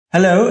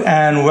Hello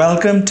and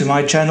welcome to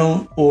my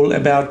channel all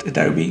about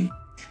Adobe.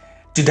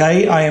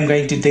 Today I am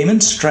going to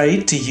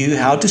demonstrate to you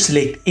how to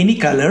select any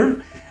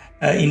color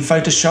in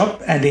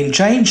Photoshop and then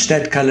change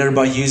that color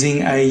by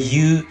using a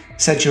hue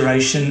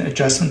saturation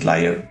adjustment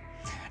layer.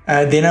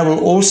 Then I will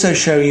also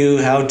show you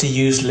how to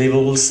use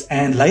levels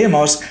and layer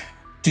mask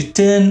to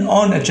turn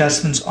on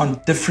adjustments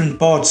on different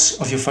parts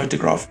of your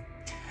photograph.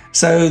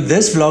 So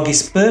this vlog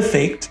is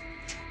perfect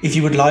if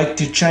you would like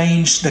to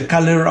change the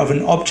color of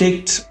an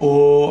object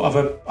or of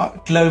a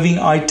clothing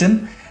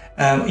item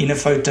in a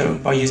photo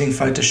by using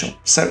Photoshop.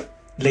 So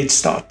let's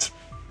start.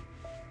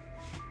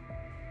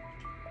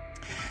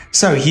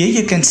 So here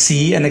you can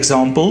see an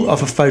example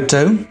of a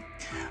photo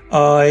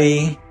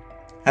I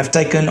have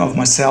taken of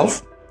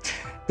myself.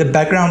 The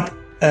background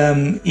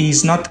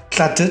is not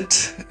cluttered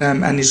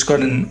and it's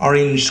got an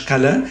orange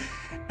color,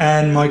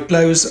 and my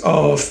clothes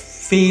are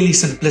fairly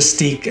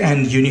simplistic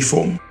and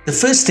uniform. The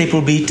first step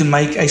will be to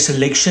make a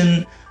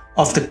selection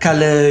of the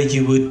color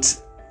you would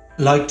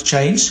like to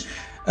change.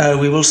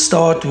 We will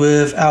start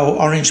with our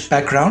orange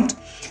background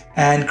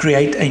and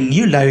create a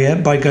new layer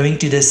by going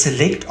to the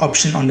select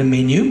option on the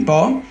menu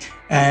bar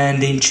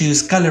and then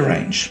choose color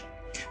range.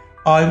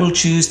 I will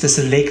choose the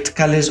select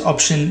colors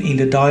option in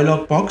the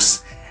dialog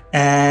box,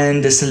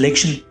 and the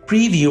selection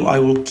preview I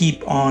will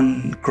keep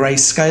on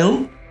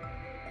grayscale.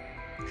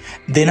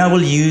 Then I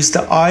will use the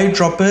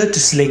eyedropper to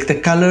select the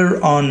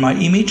color on my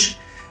image.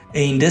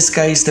 In this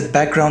case, the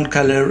background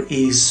color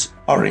is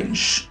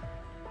orange.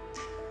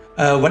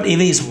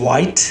 Whatever is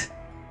white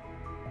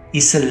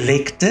is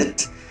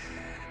selected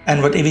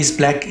and whatever is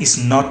black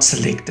is not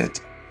selected.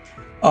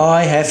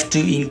 I have to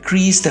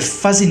increase the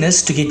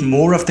fuzziness to get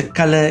more of the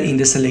color in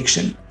the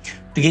selection.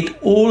 To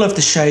get all of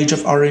the shades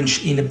of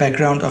orange in the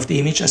background of the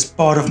image as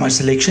part of my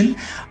selection,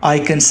 I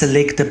can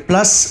select the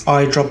plus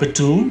eyedropper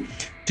tool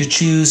to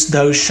choose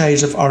those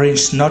shades of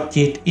orange not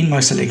yet in my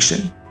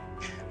selection.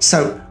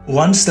 So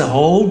once the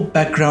whole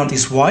background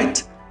is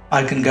white,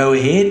 I can go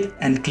ahead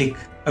and click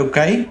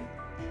OK.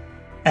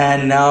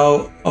 And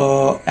now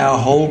our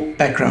whole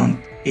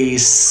background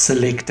is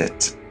selected.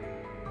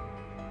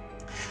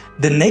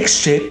 The next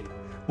step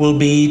will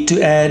be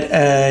to add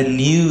a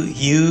new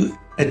hue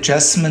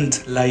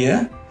adjustment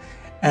layer.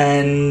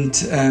 And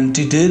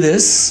to do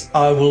this,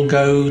 I will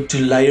go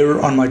to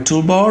layer on my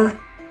toolbar.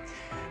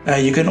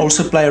 You can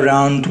also play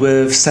around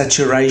with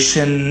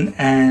saturation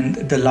and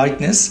the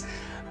lightness,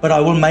 but I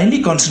will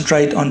mainly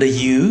concentrate on the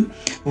hue,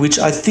 which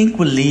I think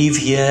will leave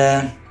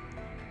here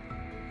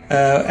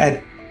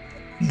at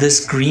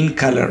this green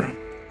color.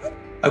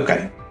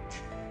 Okay,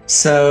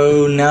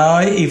 so now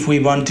if we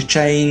want to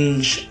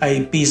change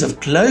a piece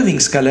of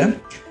clothing's color,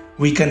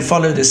 we can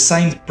follow the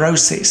same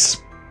process.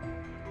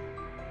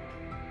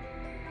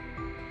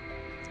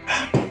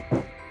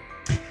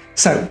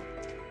 So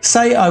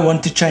say I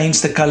want to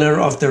change the color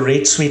of the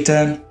red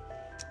sweater.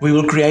 We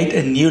will create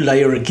a new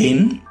layer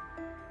again.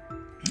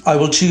 I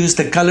will choose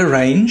the color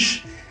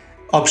range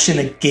option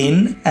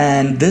again,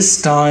 and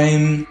this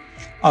time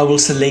I will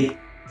select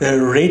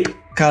the red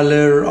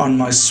color on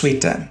my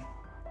sweater.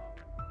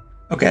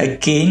 Okay,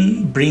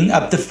 again, bring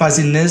up the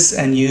fuzziness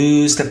and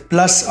use the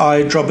plus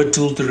eyedropper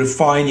tool to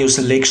refine your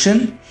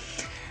selection.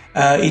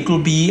 It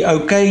will be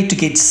okay to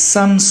get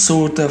some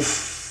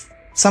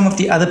of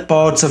the other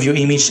parts of your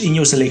image in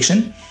your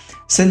selection,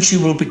 since you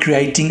will be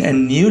creating a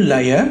new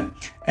layer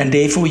and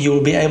therefore you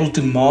will be able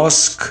to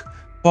mask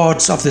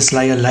parts of this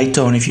layer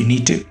later on if you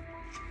need to.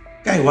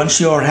 Okay, once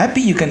you are happy,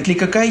 you can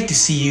click OK to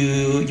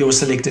see your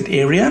selected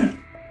area.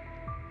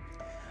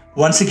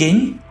 Once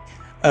again,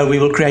 we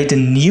will create a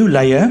new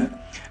layer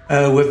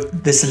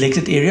with the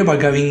selected area by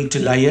going to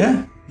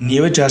layer,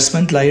 new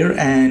adjustment layer,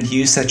 and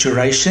hue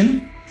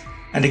saturation.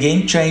 And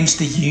again, change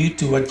the hue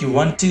to what you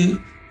want to.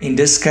 In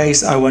this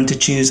case, I want to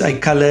choose a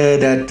color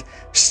that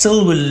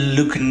still will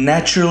look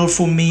natural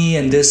for me,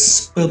 and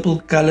this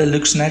purple color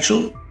looks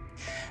natural.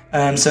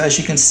 So as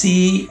you can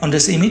see on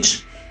this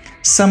image,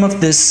 some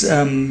of this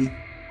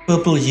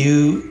purple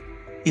hue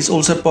is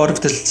also part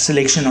of the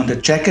selection on the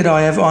jacket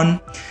I have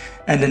on.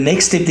 And the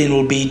next step then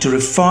will be to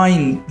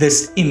refine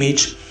this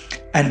image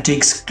and to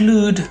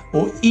exclude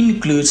or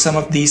include some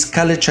of these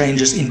color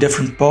changes in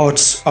different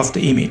parts of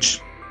the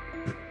image.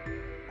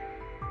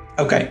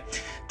 Okay.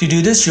 To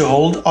do this, you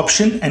hold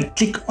Option and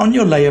click on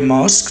your layer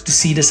mask to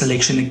see the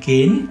selection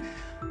again.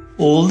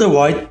 All the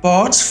white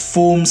parts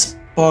forms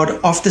part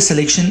of the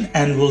selection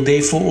and will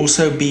therefore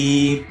also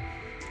be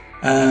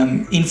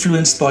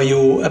influenced by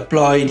your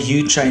applied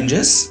hue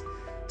changes.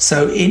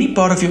 So any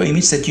part of your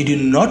image that you do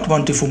not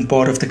want to form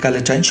part of the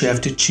color change, you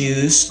have to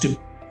choose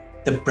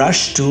the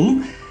brush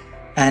tool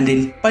and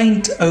then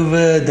paint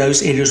over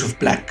those areas with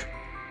black.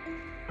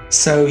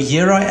 So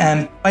here I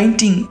am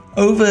painting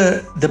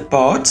over the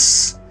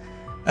parts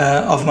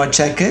of my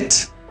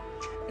jacket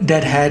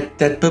that had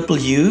that purple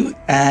hue,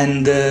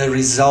 and the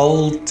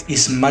result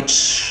is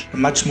much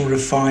more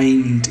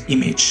refined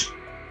image.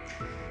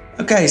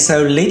 Okay,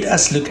 so let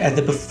us look at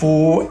the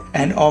before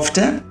and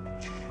after.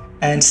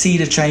 and see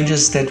the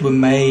changes that were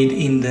made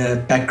in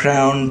the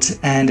background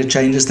and the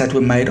changes that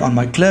were made on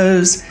my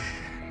clothes.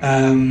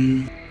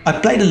 I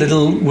played a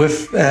little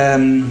with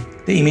the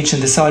image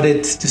and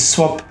decided to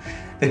swap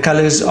the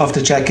colors of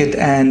the jacket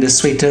and the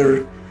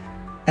sweater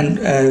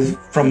and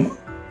from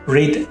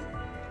red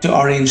to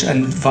orange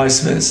and vice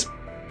versa.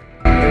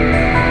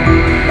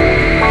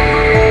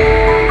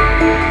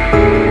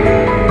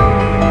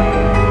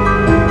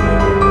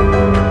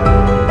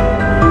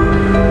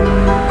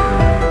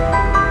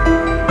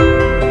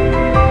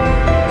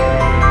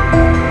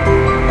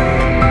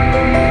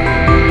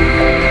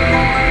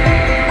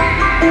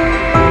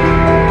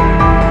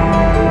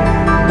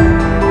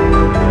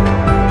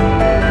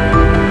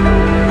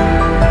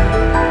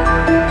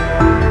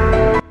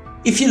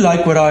 If you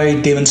like what I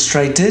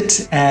demonstrated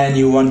and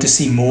you want to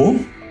see more,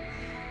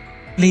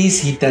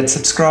 please hit that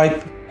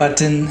subscribe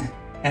button,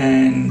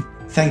 and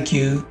thank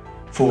you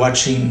for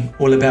watching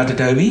All About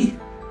Adobe,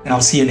 and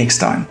I'll see you next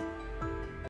time.